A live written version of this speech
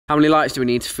How many likes do we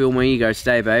need to fuel my ego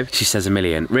today, babe? She says 1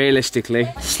 million.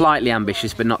 Realistically, slightly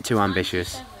ambitious, but not too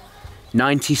ambitious.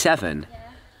 97?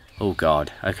 Oh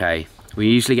God, okay. We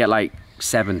usually get like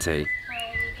 70.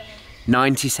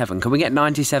 97, can we get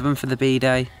 97 for the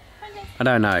B-Day? I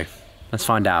don't know, let's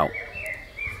find out.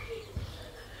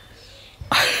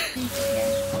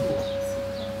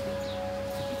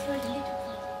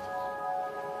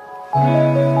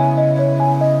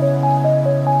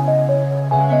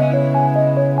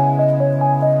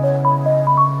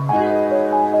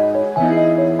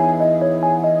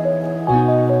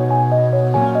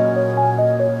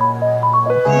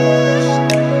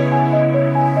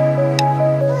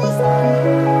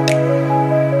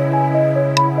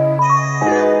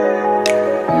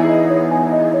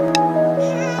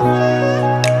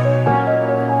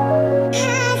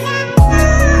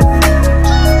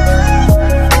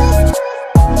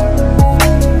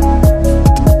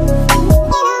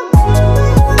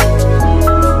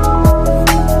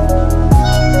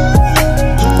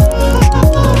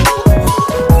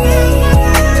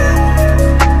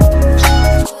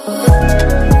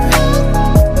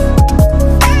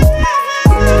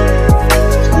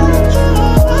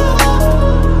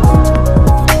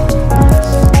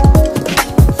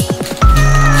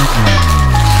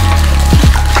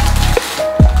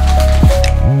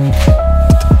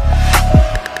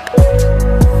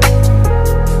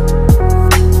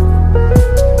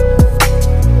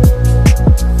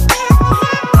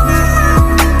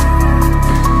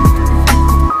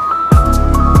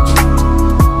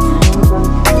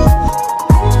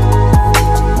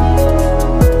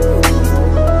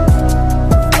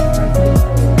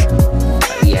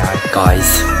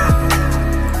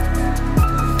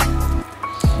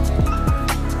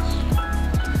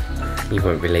 You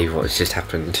won't believe what's just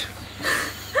happened.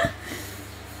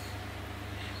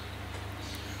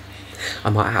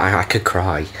 I could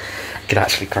cry. I could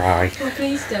actually cry. Oh,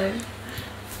 please don't.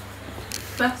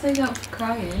 Birthday not for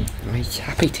crying.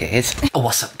 Happy tears. Oh,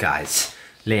 what's up, guys?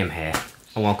 Liam here,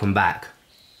 and welcome back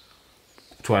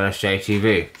to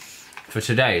Lsjtv for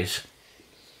today's.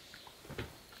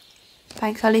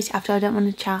 Thanks, I'll eat it after. I don't want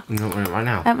to chat. You don't want it right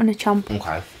now? I don't want to chomp.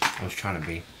 Okay, I was trying to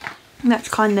be. That's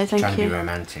kind though, thank you. Trying to be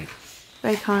romantic.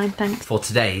 Very kind, thanks. For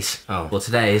today's,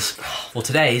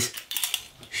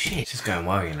 shit, this is going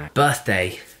well, you know.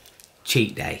 Birthday,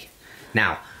 cheat day.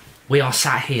 Now, we are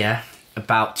sat here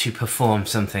about to perform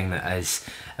something that is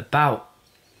about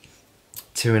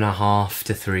 2.5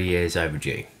 to 3 years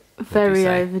overdue. Very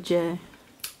overdue.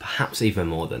 Perhaps even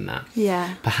more than that.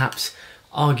 Yeah. Perhaps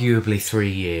arguably 3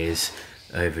 years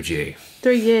overdue.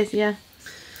 3 years, yeah.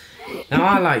 Now,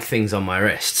 I like things on my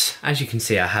wrists. As you can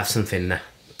see, I have something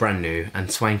brand new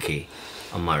and swanky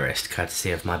on my wrist,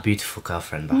 courtesy of my beautiful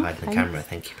girlfriend behind the camera.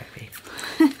 Thank you, baby.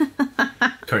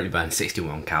 Currently burned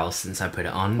 61 calories since I put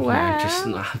it on. Wow. You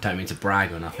know, I don't mean to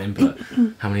brag or nothing, but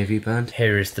how many have you burned?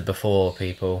 Here is the before,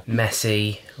 people.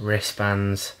 Messy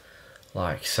wristbands,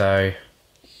 like so.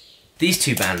 These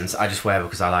two bands I just wear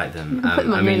because I like them. Put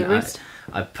them on your wrist.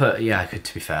 Yeah, I could,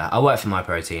 to be fair. I work for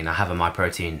MyProtein. I have a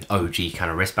MyProtein OG kind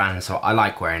of wristband, so I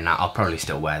like wearing that. I'll probably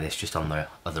still wear this just on the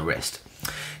other wrist.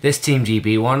 This Team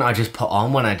GB one I just put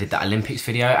on when I did that Olympics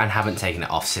video and haven't taken it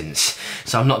off since.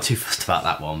 So I'm not too fussed about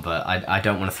that one, but I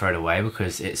don't want to throw it away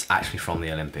because it's actually from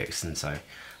the Olympics, and so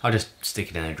I'll just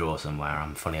stick it in a drawer somewhere.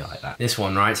 I'm funny like that. This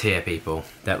one right here, people,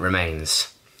 that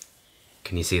remains.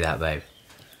 Can you see that, babe?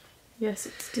 Yes,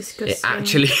 it's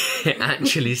disgusting. It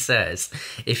actually says,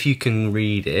 if you can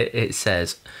read it, it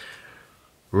says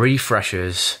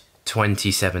Refreshers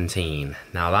 2017.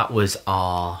 Now that was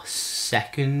our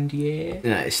second year.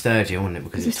 No, it's third year, wasn't it?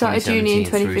 Because we started uni in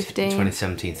 2015.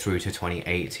 2017 through to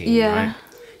 2018, yeah. Right?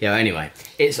 Yeah, anyway,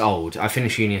 it's old. I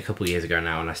finished uni a couple of years ago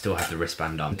now and I still have the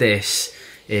wristband on. This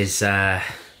is the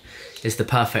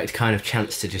perfect kind of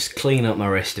chance to just clean up my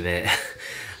wrist a bit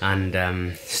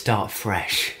and start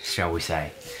fresh, shall we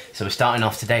say. So we're starting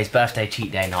off today's birthday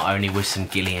cheat day not only with some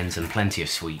Gillians and plenty of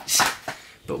sweets,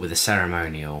 but with a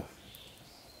ceremonial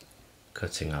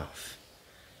cutting off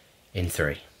in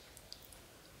 3,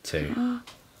 2,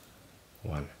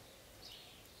 1.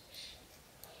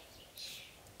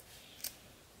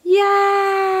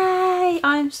 Yay!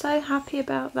 I'm so happy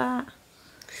about that.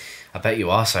 I bet you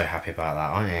are so happy about that,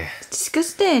 aren't you? It's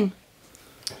disgusting.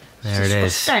 There it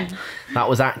is. That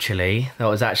was actually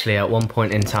at one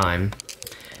point in time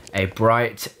a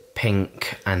bright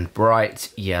pink and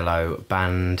bright yellow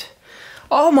band.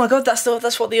 Oh my god, that's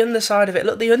what the underside of it.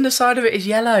 Look, the underside of it is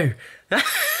yellow.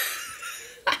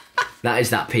 That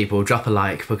is that, people. Drop a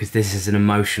like because this is an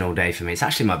emotional day for me. It's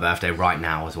actually my birthday right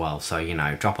now as well. So, you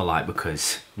know, drop a like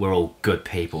because we're all good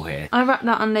people here. I wrapped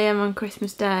that on Liam on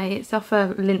Christmas Day. It's off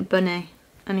a lint bunny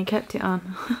and he kept it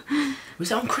on. Was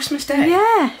it on Christmas Day?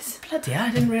 Yes. Bloody hell,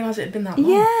 I didn't realise it had been that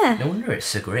long. Yeah. No wonder it's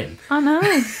so grim. I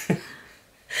know.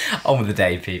 On with the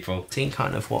day, people. See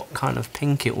kind of what kind of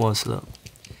pink it was, look.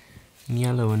 And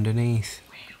yellow underneath.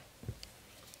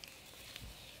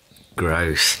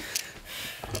 Gross.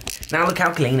 Now look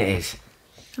how clean it is.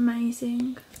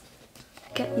 Amazing.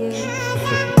 Get you.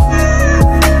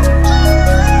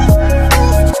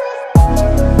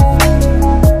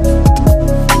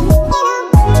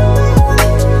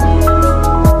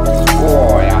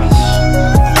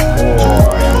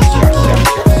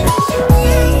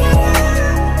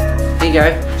 Go.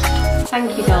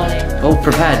 Thank you, darling. All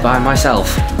prepared by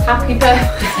myself. Happy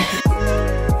birthday.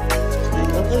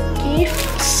 Other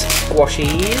gifts.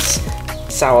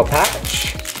 Squashies. Sour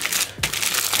Patch.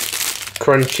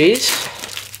 Crunchies.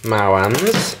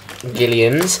 Mawans.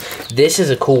 Gilliams. This is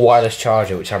a cool wireless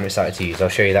charger which I'm excited to use. I'll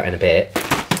show you that in a bit.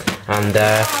 And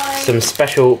some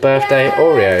special birthday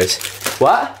Oreos.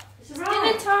 What?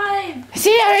 Dinner time. See,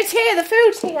 it's here, the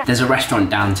food's here. There's a restaurant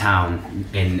downtown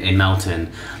in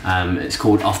Melton. It's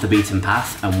called Off the Beaten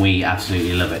Path, and we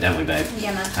absolutely love it, don't we, babe?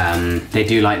 Yeah, man. They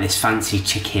do like this fancy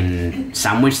chicken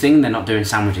sandwich thing. They're not doing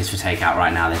sandwiches for takeout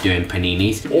right now. They're doing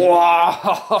paninis.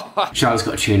 Whoa! Charlotte's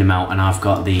got a tuna melt, and I've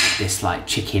got this like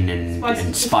chicken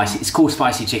and spicy. It's called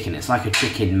spicy chicken. It's like a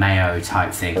chicken mayo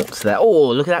type thing. So there.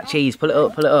 Oh, look at that cheese. Pull it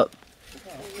up. Pull it up.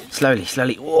 Slowly,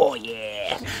 slowly. Oh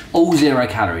yeah. All 0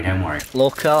 calorie, don't worry.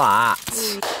 Look at that.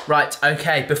 Right,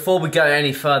 okay, before we go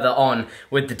any further on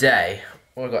with the day,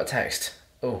 oh, I got a text.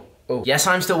 Oh. Yes,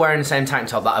 I'm still wearing the same tank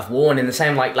top that I've worn in the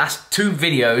same, like, last 2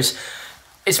 videos.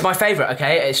 It's my favourite,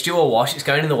 okay? It's dual wash. It's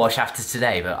going in the wash after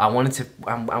today, but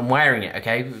I'm wearing it,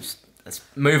 okay? Let's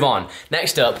move on.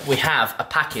 Next up, we have a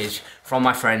package from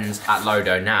my friends at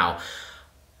Lodo. Now,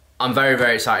 I'm very,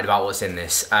 very excited about what's in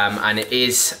this, and it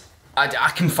is... I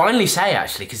can finally say,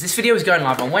 actually, because this video is going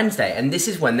live on Wednesday, and this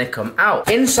is when they come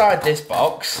out. Inside this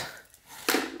box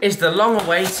is the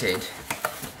long-awaited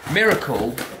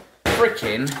miracle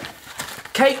freaking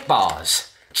cake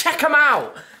bars. Check them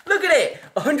out. Look at it.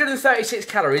 136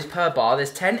 calories per bar.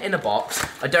 There's 10 in a box.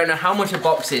 I don't know how much a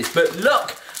box is, but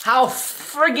look how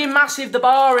friggin' massive the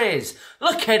bar is.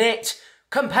 Look at it.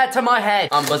 Compared to my head.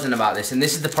 I'm buzzing about this, and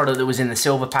this is the product that was in the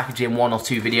silver packaging 1 or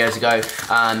 2 videos ago.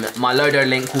 My Lodo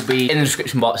link will be in the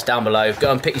description box down below.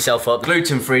 Go and pick yourself up.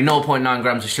 Gluten-free, 0.9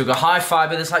 grams of sugar, high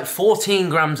fiber. There's like 14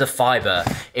 grams of fiber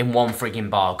in one friggin'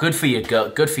 bar. Good for your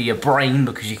gut, good for your brain,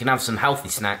 because you can have some healthy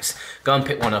snacks. Go and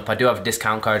pick one up. I do have a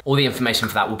discount code. All the information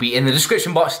for that will be in the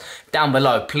description box down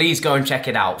below. Please go and check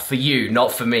it out. For you,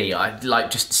 not for me.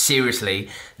 Just seriously,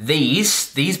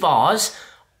 these bars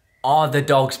are the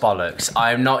dog's bollocks.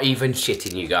 I am not even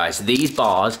shitting you guys. These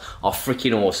bars are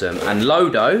freaking awesome. And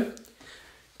Lodo,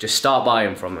 just start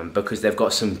buying from them because they've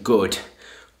got some good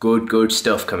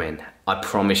stuff coming. I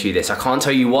promise you this. I can't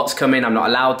tell you what's coming. I'm not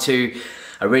allowed to.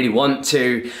 I really want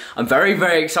to. I'm very,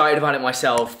 very excited about it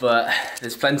myself, but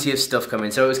there's plenty of stuff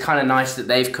coming. So it was kind of nice that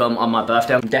they've come on my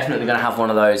birthday. I'm definitely gonna have one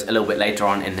of those a little bit later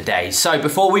on in the day. So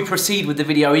before we proceed with the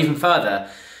video even further,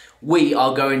 we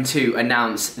are going to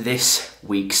announce this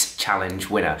week's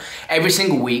challenge winner. Every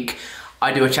single week,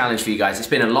 I do a challenge for you guys. It's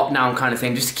been a lockdown kind of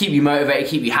thing, just to keep you motivated,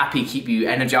 keep you happy, keep you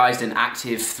energized and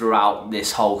active throughout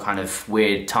this whole kind of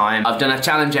weird time. I've done a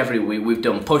challenge every week. We've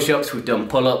done push-ups, we've done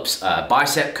pull-ups,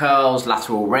 bicep curls,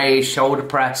 lateral raise, shoulder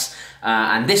press,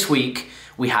 and this week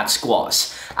we had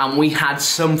squats. And we had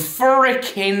some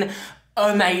freaking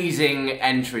amazing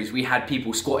entries. We had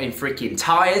people squatting freaking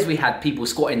tires. We had people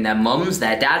squatting their mums,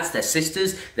 their dads, their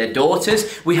sisters, their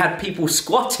daughters. We had people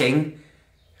squatting.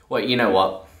 Well, you know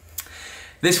what?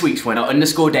 This week's winner,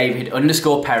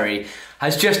 _David_Perry,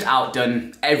 has just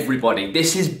outdone everybody.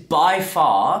 This is by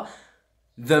far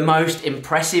the most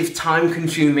impressive,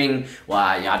 time-consuming, well,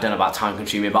 I don't know about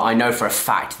time-consuming, but I know for a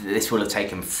fact that this will have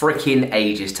taken freaking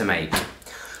ages to make.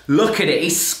 Look at it,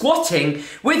 he's squatting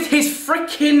with his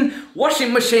freaking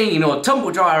washing machine or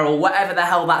tumble dryer or whatever the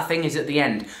hell that thing is at the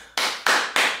end.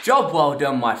 Job well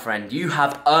done, my friend. You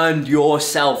have earned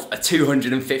yourself a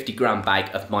 250 gram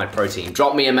bag of my protein.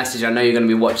 Drop me a message. I know you're going to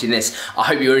be watching this. I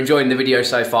hope you're enjoying the video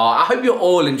so far. I hope you're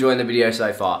all enjoying the video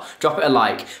so far. Drop it a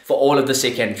like for all of the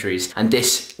sick entries. And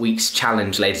this week's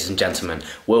challenge, ladies and gentlemen,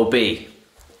 will be...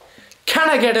 Can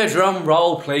I get a drum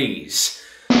roll, please?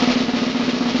 Are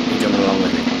you drumming along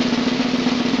with me?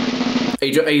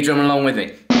 Are you drumming along with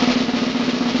me?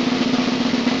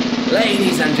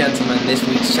 Ladies and gentlemen, this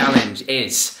week's challenge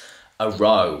is a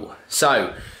row.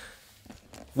 So,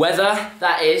 Whether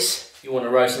that is, you want to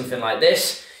row something like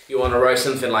this, you want to row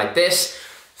something like this,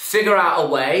 figure out a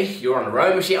way, you're on a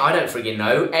row machine, I don't friggin'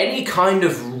 know, any kind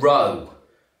of row.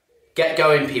 Get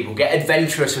going, people, get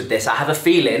adventurous with this. I have a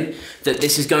feeling that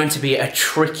this is going to be a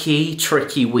tricky,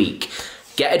 tricky week.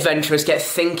 Get adventurous, get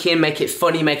thinking, make it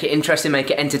funny, make it interesting, make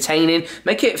it entertaining,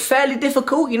 make it fairly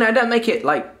difficult, you know, don't make it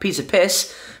like piece of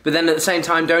piss, but then at the same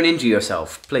time, don't injure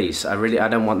yourself, please. I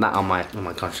don't want that on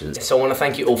my conscience. So I want to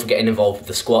thank you all for getting involved with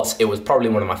the squats. It was probably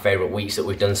one of my favourite weeks that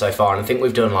we've done so far, and I think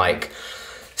we've done like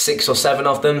 6 or 7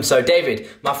 of them. So David,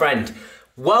 my friend,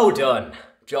 well done.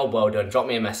 Job well done. Drop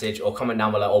me a message or comment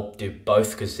down below, or do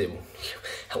both because it will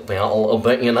help me out a little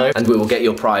bit, you know, and we will get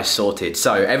your prize sorted.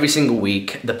 So every single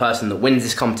week, the person that wins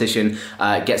this competition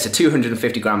gets a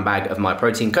 250-gram bag of My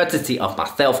Protein, courtesy of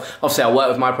myself. Obviously, I work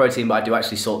with My Protein, but I do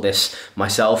actually sort this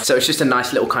myself. So it's just a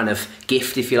nice little kind of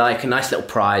gift, if you like, a nice little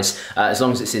prize. As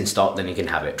long as it's in stock, then you can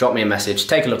have it. Drop me a message,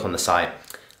 take a look on the site,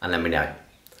 and let me know.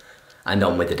 And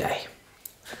on with the day.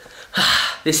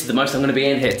 This is the most I'm going to be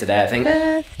in here today, I think.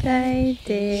 Birthday,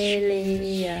 dear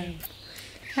Liam.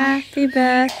 Happy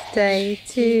birthday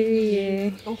to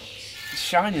you. Oh, it's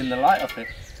shining the light off it.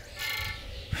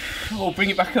 Oh,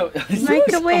 bring it back up.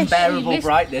 Make a wish. Unbearable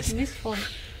brightness. This one.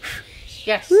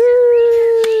 Yes. Woo!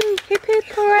 Hip hip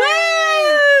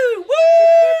hooray!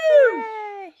 Woo!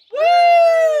 Woo!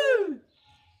 Woo!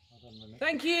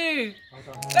 Thank you.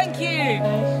 Thank you.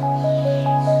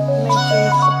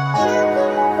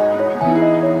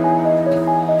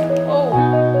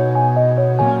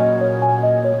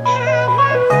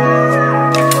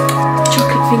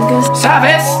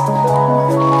 Service!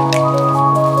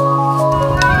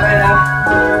 Later.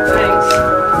 Thanks.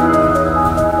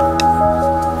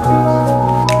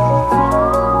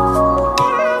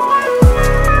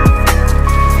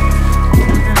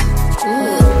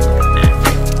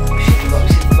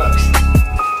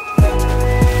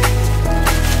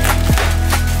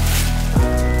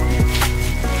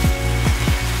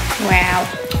 Wow.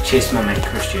 Cheers to my mate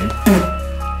Christian.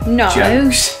 No.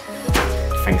 Jokes.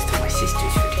 Thanks to my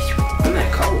sisters for this one. And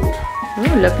they're cold.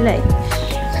 Oh, lovely.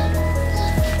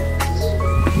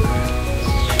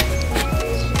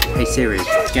 Hey Siri,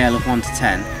 scale of 1 to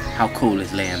 10, how cool is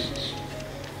Liam?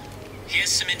 Here's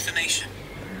some information.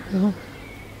 Oh.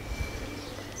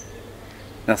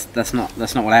 That's not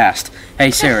what I asked. Hey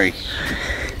Siri,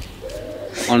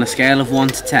 on a scale of 1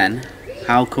 to 10,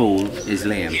 how cool is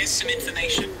Liam? Here's some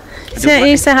information. So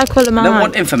you say how cool am I? I don't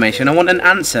want information, I want an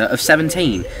answer of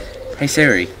 17. Hey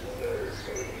Siri,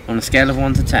 on a scale of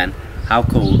 1 to 10, how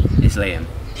cool is Liam?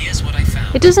 Here's what I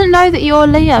found. It doesn't know that you're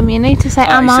Liam. You need to say,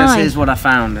 am It says I? here's what I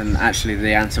found, and actually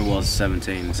the answer was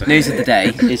 17. So news of the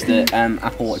day is that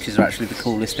Apple Watches are actually the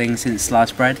coolest thing since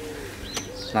sliced bread.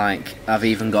 Like, I've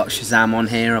even got Shazam on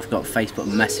here, I've got Facebook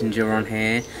Messenger on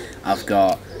here, I've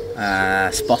got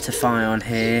Spotify on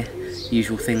here,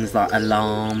 usual things like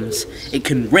alarms. It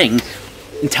can ring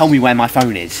and tell me where my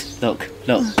phone is. Look,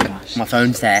 Oh, gosh. my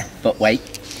phone's there, but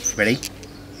wait, ready?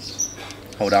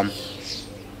 Hold on,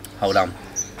 hold on,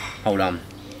 hold on,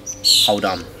 hold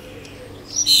on.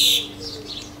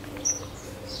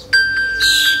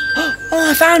 Oh,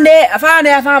 I found it, I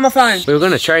found my phone. We were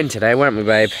going to train today, weren't we,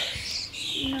 babe?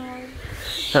 No.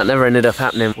 That never ended up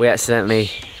happening. We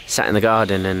accidentally sat in the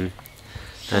garden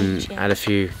and had a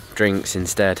few drinks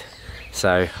instead.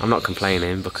 So I'm not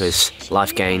complaining because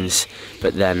life gains,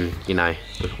 but then, you know,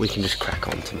 we can just crack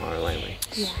on tomorrow, won't we?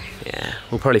 Yeah. Yeah,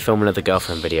 we'll probably film another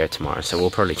girlfriend video tomorrow, so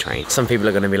we'll probably train. Some people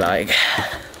are going to be like,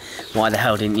 why the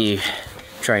hell didn't you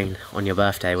train on your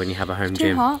birthday when you have a home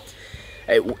gym? Too hot.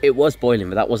 It was boiling,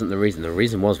 but that wasn't the reason. The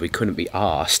reason was we couldn't be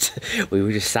arsed. We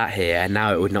were just sat here, and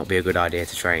now it would not be a good idea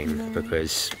to train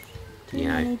because, you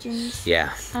know,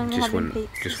 yeah, just wouldn't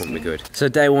be good. So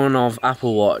day 1 of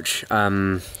Apple Watch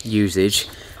usage,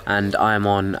 and I'm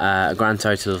on a grand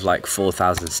total of like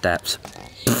 4,000 steps.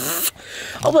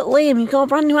 Oh, but Liam, you got a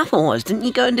brand new Apple Watch. Didn't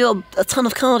you go and do a ton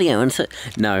of cardio? And so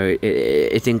no,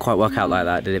 it didn't quite work out like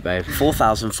that, did it, babe?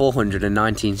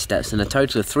 4,419 steps and a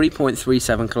total of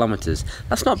 3.37 kilometres.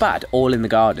 That's not bad, all in the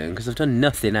garden, because I've done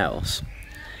nothing else.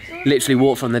 Literally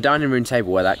walked from the dining room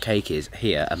table where that cake is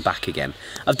here and back again.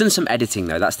 I've done some editing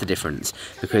though, that's the difference.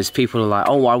 Because people are like,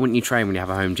 oh, why wouldn't you train when you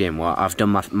have a home gym? Well, I've done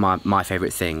my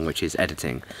favourite thing, which is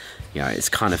editing. You know, it's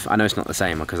kind of, I know it's not the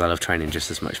same because I love training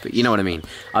just as much, but you know what I mean.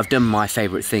 I've done my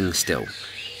favourite thing still.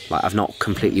 Like, I've not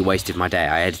completely wasted my day.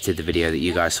 I edited the video that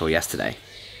you guys saw yesterday.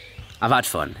 I've had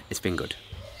fun, it's been good.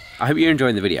 I hope you're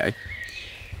enjoying the video.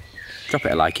 Drop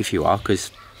it a like if you are, because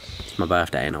it's my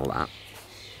birthday and all that.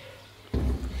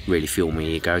 really fuel my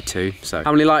ego too. So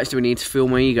how many likes do we need to fuel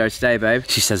my ego today, babe?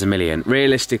 She says 1 million.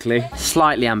 Realistically,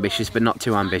 slightly ambitious, but not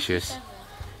too ambitious.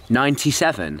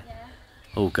 97?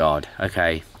 Oh God,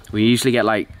 okay. We usually get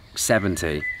like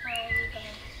 70.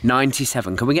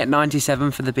 97, can we get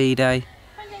 97 for the B-Day?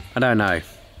 I don't know,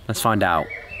 let's find out.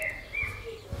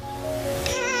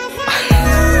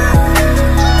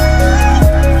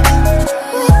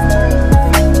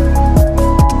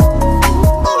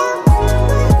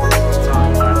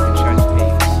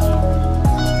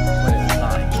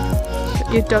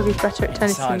 Your dog is better at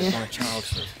tennis than you. My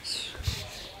childhood.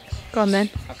 Go on then.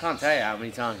 I can't tell you how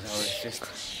many times I was just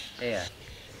here.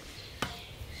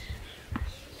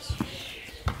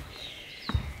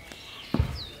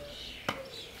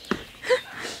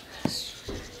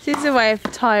 This is a way of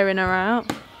tiring her out.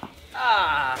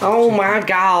 Oh my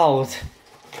God!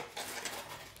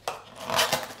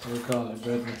 Garlic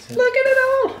bread missing. Look at it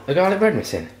all! A garlic bread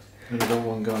missing? And I don't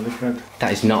want garlic bread.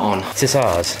 That is not on. Is this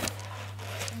ours?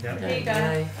 Yeah. There you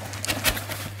go.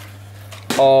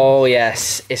 Oh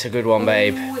yes, it's a good one,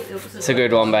 babe. It's a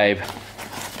good one, babe.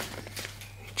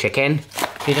 Chicken?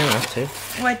 You don't have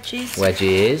to. Wedges.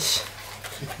 Wedges.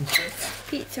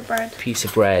 Pizza bread. Piece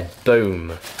of bread.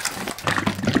 Boom. I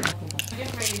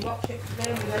didn't really watch it because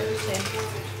they were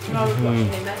editing. I was watching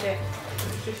him edit.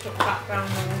 It's just a background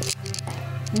noise.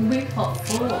 We put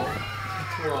 4.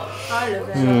 I love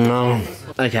it. No.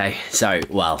 Okay, so,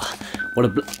 well, what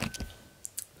a...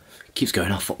 keeps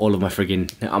going off for all of my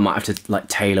friggin'... I might have to, like,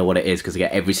 tailor what it is because I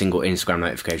get every single Instagram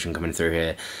notification coming through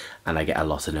here and I get a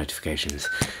lot of notifications.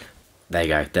 There you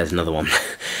go, there's another one.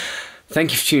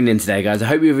 Thank you for tuning in today, guys. I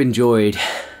hope you enjoyed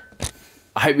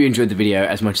the video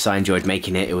as much as I enjoyed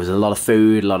making it. It was a lot of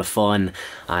food, a lot of fun,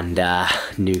 and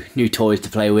new toys to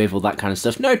play with, all that kind of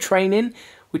stuff. No training.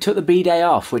 We took the B-Day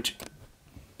off, which...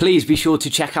 Please be sure to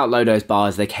check out Lodo's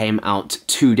bars. They came out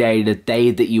today, the day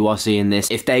that you are seeing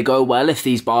this. If they go well, if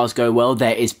these bars go well,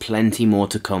 there is plenty more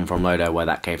to come from Lodo where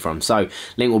that came from. So,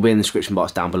 link will be in the description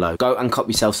box down below. Go and cop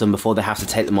yourself some before they have to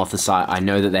take them off the site. I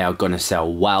know that they are going to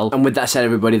sell well. And with that said,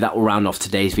 everybody, that will round off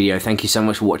today's video. Thank you so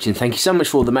much for watching. Thank you so much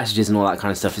for all the messages and all that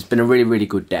kind of stuff. It's been a really, really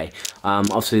good day.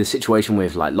 Obviously, the situation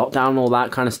with like lockdown and all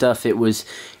that kind of stuff, it was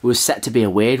set to be a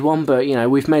weird one, but you know,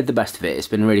 we've made the best of it. It's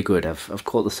been really good. I've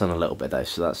caught the sun a little bit though,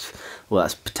 so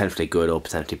that's potentially good or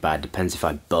potentially bad, depends if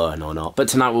I burn or not. But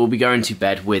tonight we'll be going to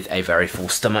bed with a very full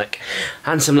stomach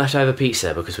and some leftover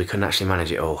pizza because we couldn't actually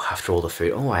manage it all after all the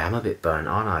food. Oh, I am a bit burnt,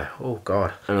 aren't I? Oh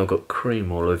God. And I've got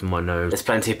cream all over my nose. There's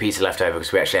plenty of pizza left over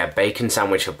because we actually had bacon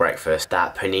sandwich for breakfast,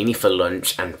 that panini for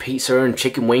lunch, and pizza and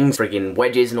chicken wings, friggin'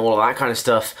 wedges and all of that kind of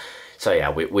stuff. So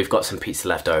yeah, we've got some pizza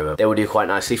left over. They will do quite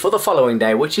nicely for the following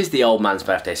day, which is the old man's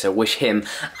birthday. So wish him,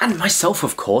 and myself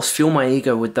of course, fuel my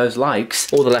ego with those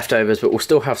likes. All the leftovers, but we'll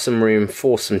still have some room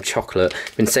for some chocolate.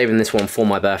 Been saving this one for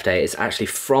my birthday. It's actually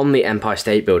from the Empire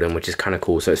State Building, which is kind of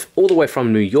cool. So it's all the way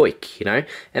from New York, you know?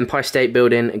 Empire State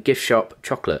Building, a gift shop,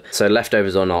 chocolate. So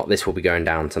leftovers or not, this will be going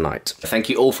down tonight. Thank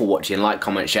you all for watching. Like,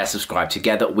 comment, share, subscribe.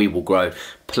 Together we will grow.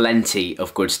 Plenty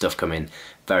of good stuff coming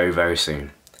very, very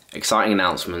soon. Exciting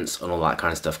announcements and all that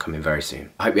kind of stuff coming very soon.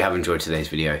 I hope you have enjoyed today's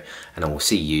video, and I will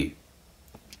see you,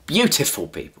 beautiful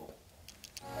people,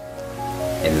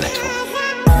 in the next one.